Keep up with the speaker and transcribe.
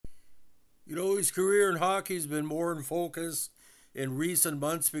His career in hockey has been more in focus in recent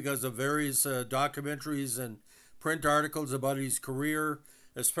months because of various documentaries and print articles about his career,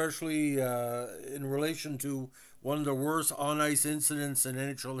 especially in relation to one of the worst on ice incidents in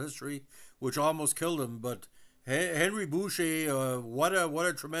NHL history, which almost killed him. But Henry Boucher, what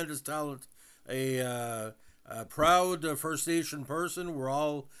a tremendous talent, a proud First Nation person. We're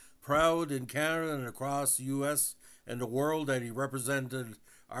all proud in Canada and across the U.S. and the world that he represented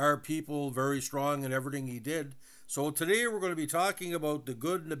our people very strong in everything he did. So today we're going to be talking about the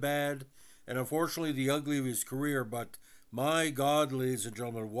good and the bad, and unfortunately the ugly of his career. But my God, ladies and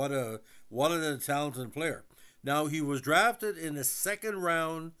gentlemen, what a talented player. Now he was drafted in the second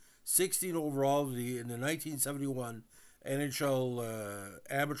round, 16 overall in the 1971 NHL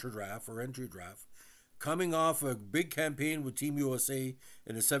amateur draft or entry draft, coming off a big campaign with Team USA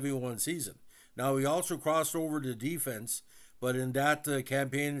in the 71 season. Now he also crossed over to defense, but in that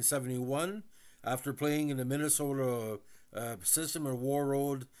campaign in 71, after playing in the Minnesota system in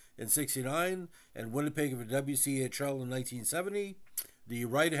Warroad in 69 and Winnipeg of the WCHL in 1970, the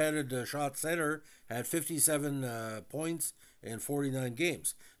right-handed shot center had 57 points in 49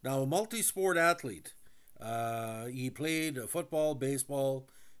 games. Now, a multi-sport athlete, he played football, baseball,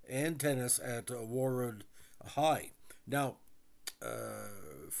 and tennis at Warroad High. Now,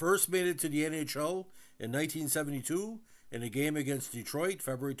 first made it to the NHL in 1972 in a game against Detroit,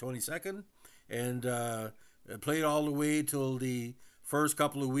 February 22nd, and played all the way till the first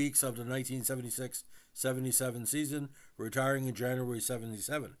couple of weeks of the 1976-77 season, retiring in January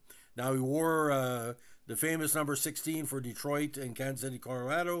 77. Now, he wore the famous number 16 for Detroit and Kansas City,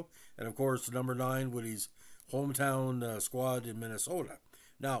 Colorado, and of course, the number 9 with his hometown squad in Minnesota.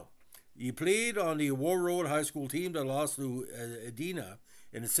 Now, he played on the Warroad High School team that lost to Edina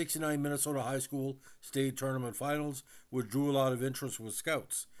in the 69 Minnesota High School State Tournament Finals, which drew a lot of interest with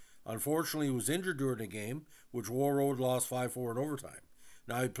scouts. Unfortunately, he was injured during the game, which Warroad lost 5-4 in overtime.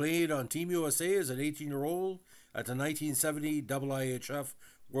 Now, he played on Team USA as an 18-year-old at the 1970 IIHF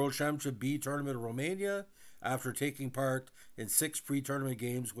World Championship B Tournament in Romania after taking part in 6 pre-tournament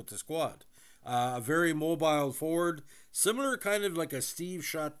games with the squad. A very mobile forward, similar kind of like a Steve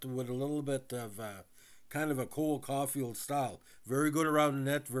Shutt with a little bit of kind of a Cole Caulfield style. Very good around the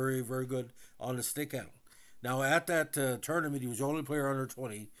net, very, very good on the stick handle. Now, at that tournament, he was the only player under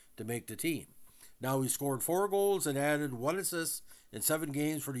 20 to make the team. Now, he scored 4 goals and added 1 assist in 7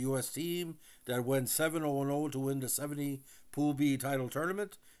 games for the U.S. team that went 7-0-0 to win the 70 Pool B title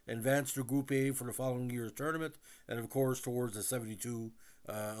tournament and advanced to Group A for the following year's tournament and, of course, towards the 72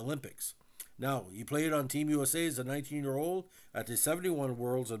 Olympics. Now, he played on Team USA as a 19-year-old at the 71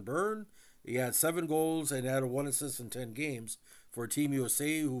 Worlds in Bern. He had 7 goals and added 1 assist in 10 games for Team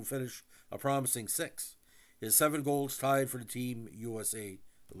USA, who finished a promising 6th. His 7 goals tied for the Team USA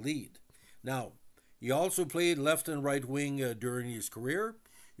lead. Now, he also played left and right wing during his career.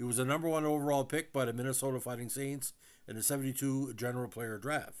 He was a number 1 overall pick by the Minnesota Fighting Saints in the 72 General Player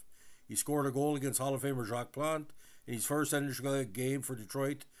Draft. He scored a goal against Hall of Famer Jacques Plante in his first NHL game for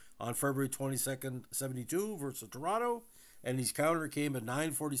Detroit on February 22nd, 72 versus Toronto, and his counter came at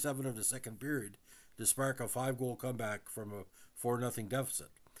 9:47 of the second period to spark a 5-goal comeback from a 4-0 deficit.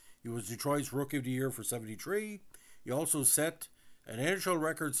 He was Detroit's Rookie of the Year for 73. He also set an NHL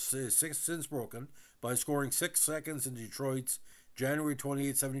record since broken by scoring 6 seconds in Detroit's January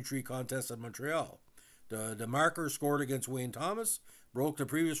 28, 73 contest at Montreal. The marker scored against Wayne Thomas broke the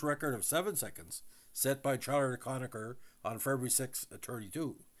previous record of 7 seconds set by Charlie Conacher on February 6,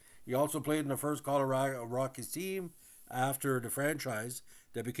 32. He also played in the first Colorado Rockies team after the franchise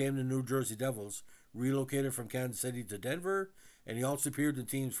that became the New Jersey Devils relocated from Kansas City to Denver, and he also appeared in the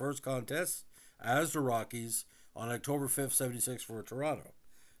team's first contest as the Rockies on October 5th, 76 for Toronto.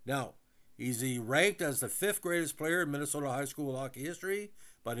 Now, he's ranked as the 5th greatest player in Minnesota high school hockey history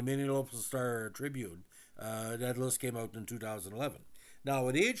by the Minneapolis Star-Tribune. That list came out in 2011. Now,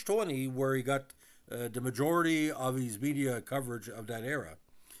 at age 20, where he got the majority of his media coverage of that era,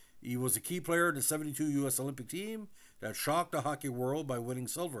 he was a key player in the 72 U.S. Olympic team that shocked the hockey world by winning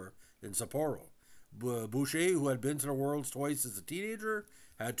silver in Sapporo. Boucher, who had been to the Worlds twice as a teenager,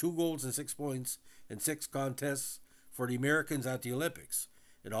 had 2 goals and 6 points in 6 contests for the Americans at the Olympics.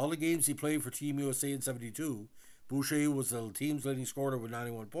 In all the games he played for Team USA in 72, Boucher was the team's leading scorer with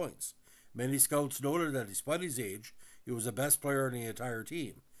 91 points. Many scouts noted that despite his age, he was the best player in the entire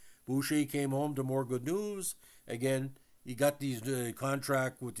team. Boucher came home to more good news. Again, he got these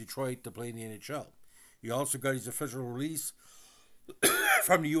contract with Detroit to play in the NHL. He also got his official release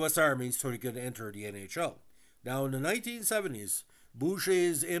from the U.S. Army so he could enter the NHL. Now, in the 1970s,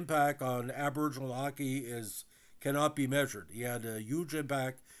 Boucher's impact on Aboriginal hockey cannot be measured. He had a huge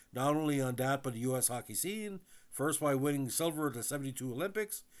impact not only on that but the U.S. hockey scene, first by winning silver at the 72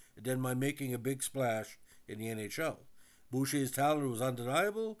 Olympics, and then by making a big splash in the NHL. Boucher's talent was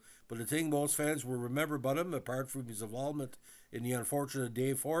undeniable, but the thing most fans will remember about him, apart from his involvement in the unfortunate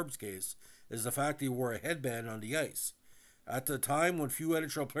Boucha-Forbes case, is the fact he wore a headband on the ice. At the time when few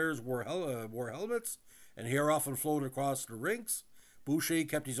NHL players wore helmets, and hair often flowed across the rinks, Boucher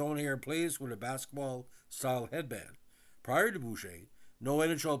kept his own hair in place with a basketball-style headband. Prior to Boucher, no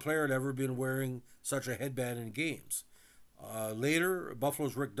NHL player had ever been wearing such a headband in games. Later,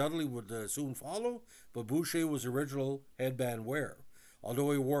 Buffalo's Rick Dudley would soon follow, but Boucher was the original headband wearer.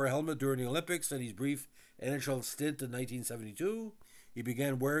 Although he wore a helmet during the Olympics and his brief NHL stint in 1972, he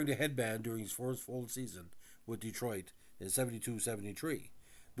began wearing the headband during his first full season with Detroit in 72-73.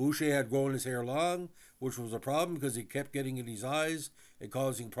 Boucher had grown his hair long, which was a problem because he kept getting in his eyes and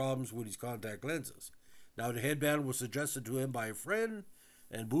causing problems with his contact lenses. Now, the headband was suggested to him by a friend,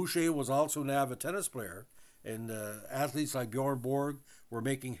 and Boucher was also an avid tennis player, and athletes like Bjorn Borg were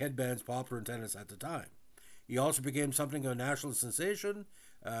making headbands popular in tennis at the time. He also became something of a national sensation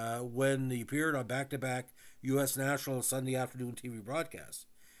when he appeared on back-to-back U.S. national Sunday afternoon TV broadcasts.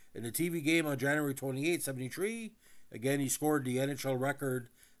 In the TV game on January 28, 73, again he scored the NHL record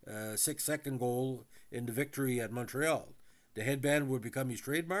 6-second goal in the victory at Montreal. The headband would become his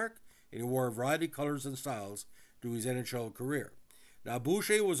trademark, and he wore a variety of colors and styles through his NHL career. Now,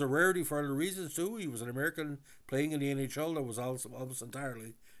 Boucher was a rarity for other reasons too. He was an American playing in the NHL that was also almost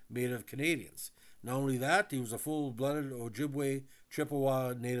entirely made of Canadians. Not only that, he was a full-blooded Ojibwe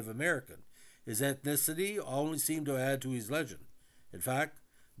Chippewa Native American. His ethnicity only seemed to add to his legend. In fact,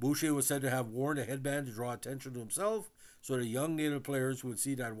 Boucher was said to have worn a headband to draw attention to himself so that young Native players would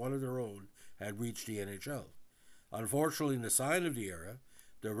see that one of their own had reached the NHL. Unfortunately, in the sign of the era,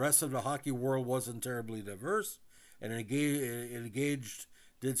 the rest of the hockey world wasn't terribly diverse, and engaged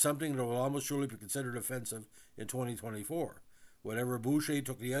did something that will almost surely be considered offensive in 2024. Whenever Boucher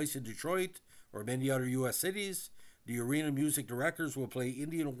took the ice in Detroit or many other U.S. cities, the arena music directors will play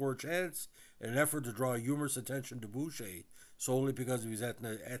Indian war chants in an effort to draw humorous attention to Boucher solely because of his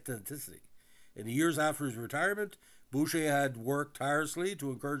ethnicity. In the years after his retirement, Boucher had worked tirelessly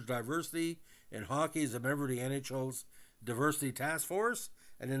to encourage diversity in hockey as a member of the NHL's Diversity Task Force,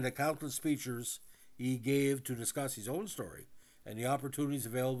 and in the countless speeches he gave to discuss his own story and the opportunities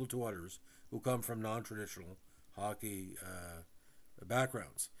available to others who come from non-traditional hockey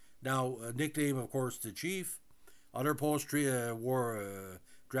backgrounds. Now, nickname, of course, the Chief. Other post-war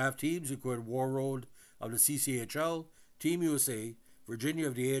draft teams include Warroad of the CCHL, Team USA, Virginia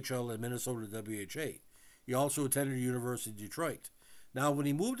of the AHL, and Minnesota WHA. He also attended the University of Detroit. Now, when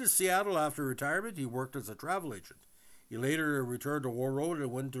he moved to Seattle after retirement, he worked as a travel agent. He later returned to Warroad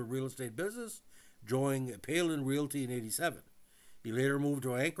and went into the real estate business, joining Palin Realty in 87. He later moved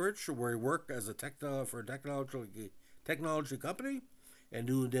to Anchorage, where he worked as a technology company, and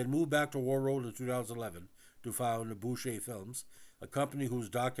then moved back to Warroad in 2011 to found Boucher Films, a company whose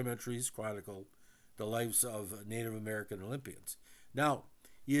documentaries chronicle the lives of Native American Olympians. Now,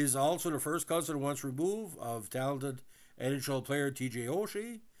 he is also the first cousin once removed of talented NHL player T.J.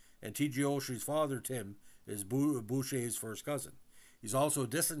 Oshie, and T.J. Oshie's father, Tim, is Boucher's first cousin. He's also a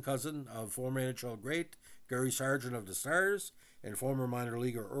distant cousin of former NHL great Gary Sargent of the Stars and former minor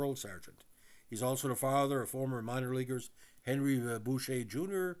leaguer Earl Sargent. He's also the father of former minor leaguers Henry Boucher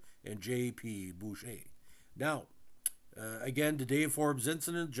Jr. and J.P. Boucher. Now, again, the Boucha-Forbes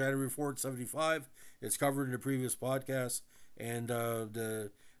incident, January 4th, 75, it's covered in the previous podcast, and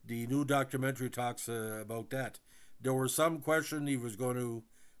the new documentary talks about that. There was some question he was going to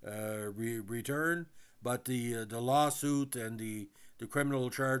return, but the lawsuit and the criminal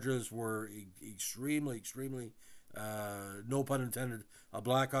charges were extremely, no pun intended, a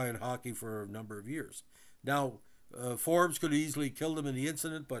black eye in hockey for a number of years. Now, Forbes could easily kill him in the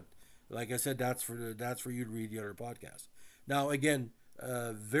incident, but like I said, that's for you to read the other podcast. Now, again,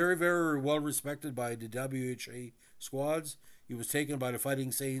 very, very well respected by the WHA squads. He was taken by the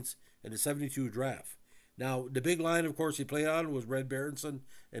Fighting Saints in the 72 draft. Now, the big line, of course, he played on was Red Berenson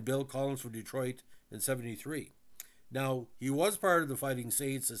and Bill Collins for Detroit in 73. Now, he was part of the Fighting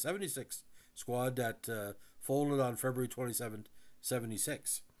Saints, the 76 squad that folded on February 27,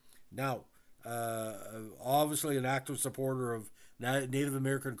 76. Now, obviously an active supporter of Native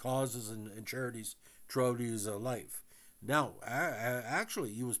American causes and charities throughout his life. Now,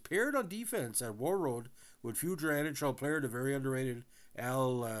 actually, he was paired on defense at Warroad with future NHL player, the very underrated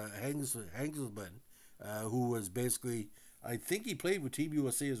Al Hengselman, who was basically, I think he played with Team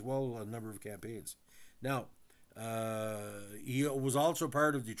USA as well on a number of campaigns. Now, he was also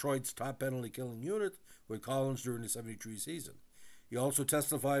part of Detroit's top penalty killing unit with Collins during the 73 season. He also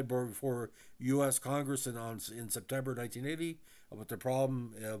testified before U.S. Congress in September 1980 about the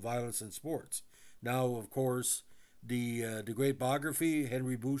problem of violence in sports. Now, of course, the great biography,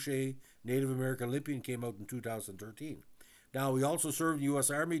 Henry Boucha, Native American Olympian, came out in 2013. Now, he also served in the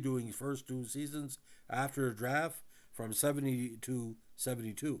U.S. Army during his first 2 seasons after the draft from 70 to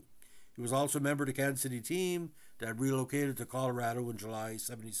 72. He was also a member of the Kansas City team that relocated to Colorado in July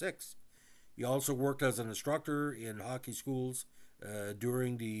 76. He also worked as an instructor in hockey schools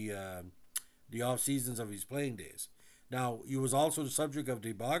during the off seasons of his playing days. Now, he was also the subject of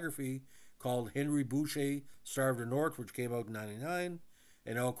the biography called Henry Boucha, Star of the North, which came out in '99.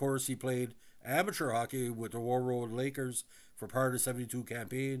 And of course, he played amateur hockey with the Warroad Lakers for part of the '72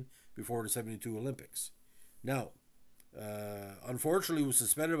 campaign before the '72 Olympics. Now, unfortunately, he was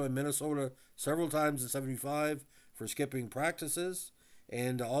suspended by Minnesota several times in '75 for skipping practices,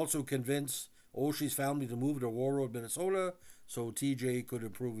 and also convinced Oshie's family to move to Warroad, Minnesota, so TJ could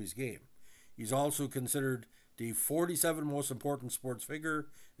improve his game. He's also considered the 47th most important sports figure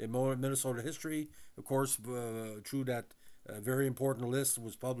in Minnesota history. Of course, through that very important list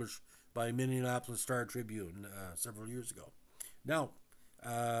was published by Minneapolis Star-Tribune several years ago. Now,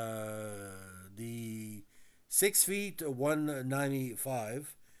 the 6 feet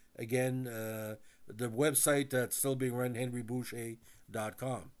 195, again, the website that's still being run,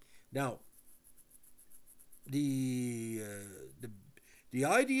 henryboucher.com. Now, the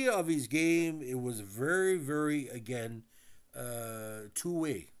idea of his game, it was very, very, again,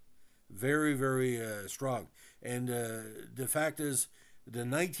 two-way, very, very strong. And the fact is, the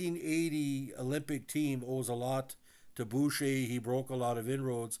 1980 Olympic team owes a lot to Boucher. He broke a lot of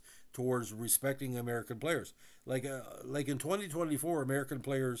inroads towards respecting American players. Like in 2024, American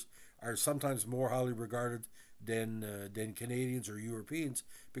players are sometimes more highly regarded than Canadians or Europeans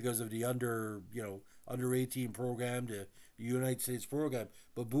because of the under 18 program, the United States program.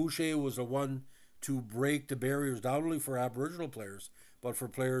 But Boucher was the one to break the barriers not only for Aboriginal players but for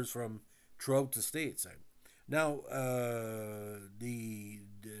players from throughout the states. Now, the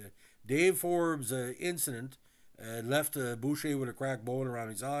Dave Forbes incident left Boucher with a cracked bone around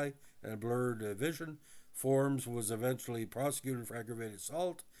his eye and a blurred vision. Forbes was eventually prosecuted for aggravated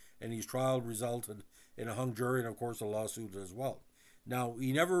assault, and his trial resulted in a hung jury and, of course, a lawsuit as well. Now,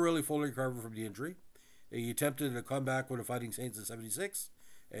 he never really fully recovered from the injury. He attempted to come back with the Fighting Saints in '76,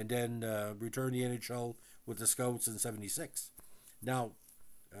 and then returned to the NHL with the Scouts in '76. Now,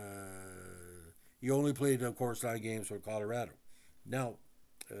 he only played, of course, 9 games for Colorado. Now,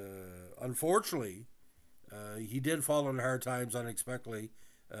 unfortunately, he did fall on hard times unexpectedly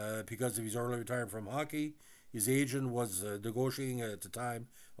because of his early retirement from hockey. His agent was negotiating at the time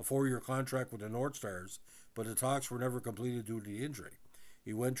a 4-year contract with the North Stars, but the talks were never completed due to the injury.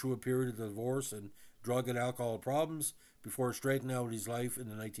 He went through a period of divorce and drug and alcohol problems before straightening out his life in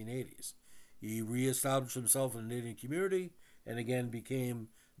the 1980s. He reestablished himself in the Indian community and again became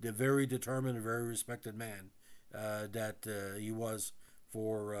the very determined and very respected man that he was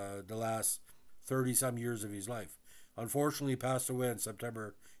for the last 30-some years of his life. Unfortunately, he passed away on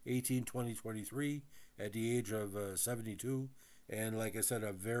September 18, 2023 at the age of 72. And like I said,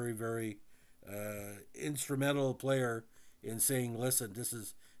 a very, very instrumental player in saying, listen, this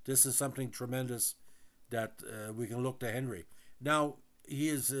is something tremendous that we can look to Henry. Now,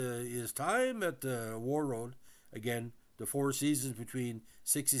 his time at Warroad, again, the 4 seasons between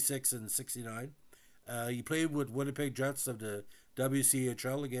 66 and 69, he played with Winnipeg Jets of the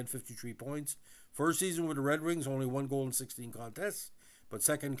WCHL, again, 53 points. First season with the Red Wings, only 1 goal in 16 contests, but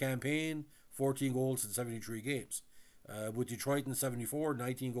second campaign, 14 goals in 73 games. With Detroit in 74,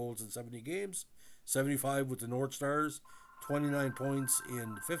 19 goals in 70 games. 75 with the North Stars, 29 points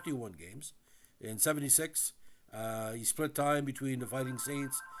in 51 games. In 76, he split time between the Fighting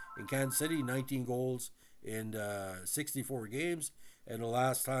Saints and Kansas City, 19 goals in 64 games. And the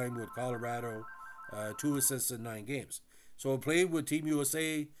last time with Colorado, 2 assists in 9 games. So he played with Team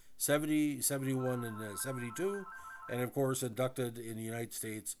USA 70, 71, and 72. And of course, inducted in the United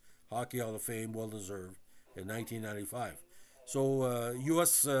States Hockey Hall of Fame, well deserved, in 1995. So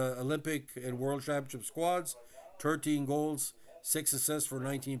U.S. Olympic and World Championship squads, 13 goals, 6 assists for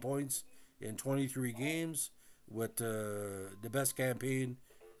 19 points in 23 games, with the best campaign,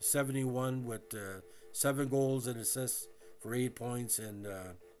 71 with 7 goals and assists for 8 points in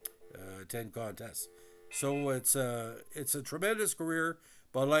 10 contests. So it's a tremendous career,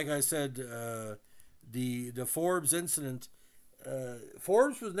 but like I said, the Forbes incident,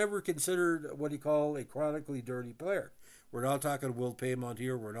 Forbes was never considered what you call a chronically dirty player. We're not talking Will Paymont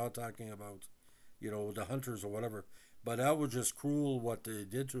here. We're not talking about, the Hunters or whatever. But that was just cruel what they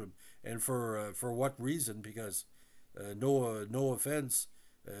did to him, and for what reason? Because no offense,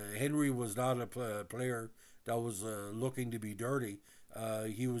 Henry was not a player that was looking to be dirty.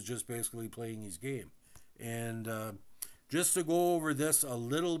 He was just basically playing his game. And just to go over this a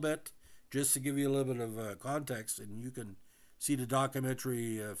little bit, just to give you a little bit of context, and you can see the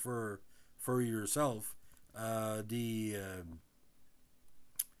documentary for yourself.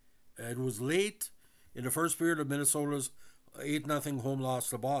 It was late in the first period of Minnesota's 8-0 home loss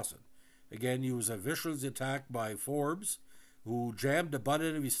to Boston. Again, he was viciously attacked by Forbes, who jammed the butt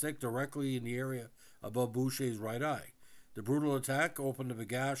end of his stick directly in the area above Boucher's right eye. The brutal attack opened up a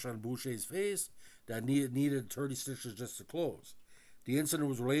gash on Boucher's face that needed 30 stitches just to close. The incident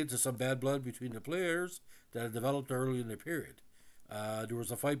was related to some bad blood between the players that had developed early in the period. There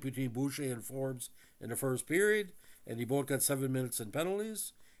was a fight between Boucher and Forbes in the first period, and they both got 7 minutes in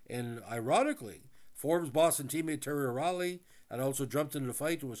penalties. And ironically, Forbes' Boston teammate Terry O'Reilly had also jumped into the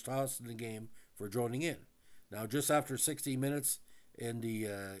fight and was tossed in the game for joining in. Now, just after 60 minutes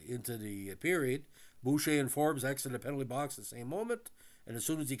into the period, Boucher and Forbes exited the penalty box at the same moment, and as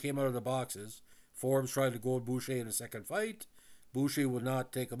soon as he came out of the boxes, Forbes tried to goad Boucher in a second fight. Boucher would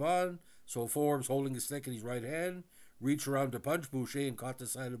not take him on, so Forbes, holding his stick in his right hand, reached around to punch Boucher and caught the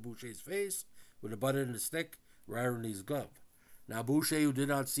side of Boucher's face with the butt end of the stick rather than his glove. Now, Boucher, who did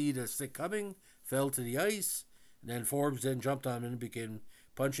not see the stick coming, fell to the ice, and then Forbes then jumped on him and began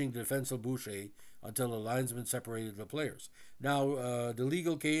punching the defensive Boucher until the linesman separated the players. Now, the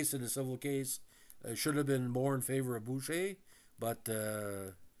legal case and the civil case should have been more in favor of Boucher, but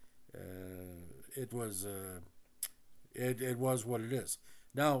it was what it is.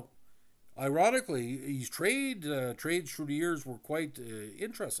 Now, ironically, his trades through the years were quite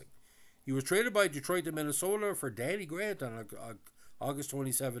interesting. He was traded by Detroit to Minnesota for Danny Grant on August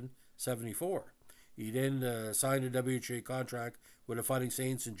 27, 1974. He then signed a WHA contract with the Fighting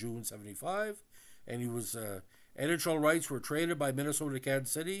Saints in June 1975, and he was NHL rights were traded by Minnesota to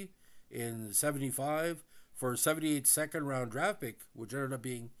Kansas City in 1975 for a 78 second-round draft pick, which ended up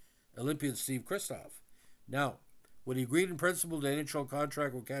being Olympian Steve Kristoff. Now, when he agreed in principle to the NHL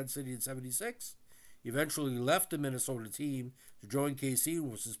contract with Kansas City in 1976, he eventually left the Minnesota team to join KC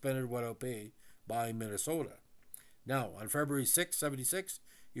and was suspended without pay by Minnesota. Now, on February 6, 1976,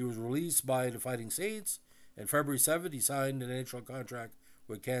 he was released by the Fighting Saints, and February 7th, he signed an NHL contract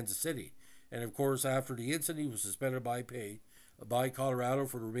with Kansas City. And of course, after the incident, he was suspended by pay by Colorado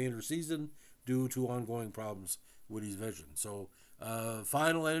for the remainder of the season due to ongoing problems with his vision. So,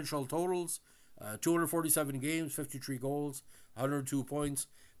 final NHL totals, 247 games, 53 goals, 102 points.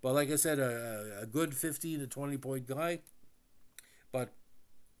 But like I said, a good 15 to 20 point guy. But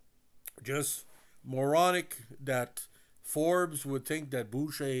just moronic that Forbes would think that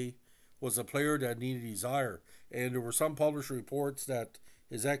Boucher was a player that needed his hire. And there were some published reports that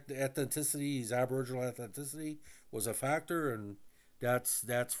his ethnicity, his aboriginal ethnicity, was a factor, and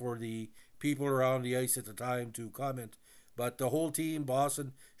that's for the people around the ice at the time to comment. But the whole team,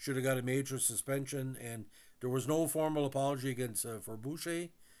 Boston, should have got a major suspension, and there was no formal apology against for Boucher.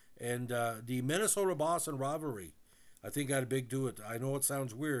 And the Minnesota-Boston rivalry, I think, had a big do it. I know it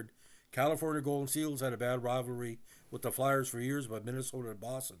sounds weird. California Golden Seals had a bad rivalry with the Flyers for years, but Minnesota and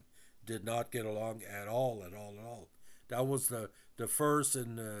Boston did not get along at all. That was the first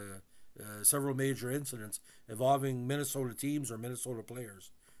in several major incidents involving Minnesota teams or Minnesota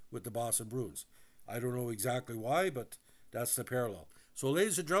players with the Boston Bruins. I don't know exactly why, but that's the parallel. So,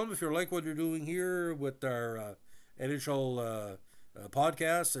 ladies and gentlemen, if you like what you're doing here with our NHL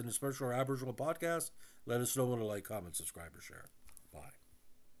podcast, and especially our Aboriginal podcast, let us know with a like, comment, subscribe, or share.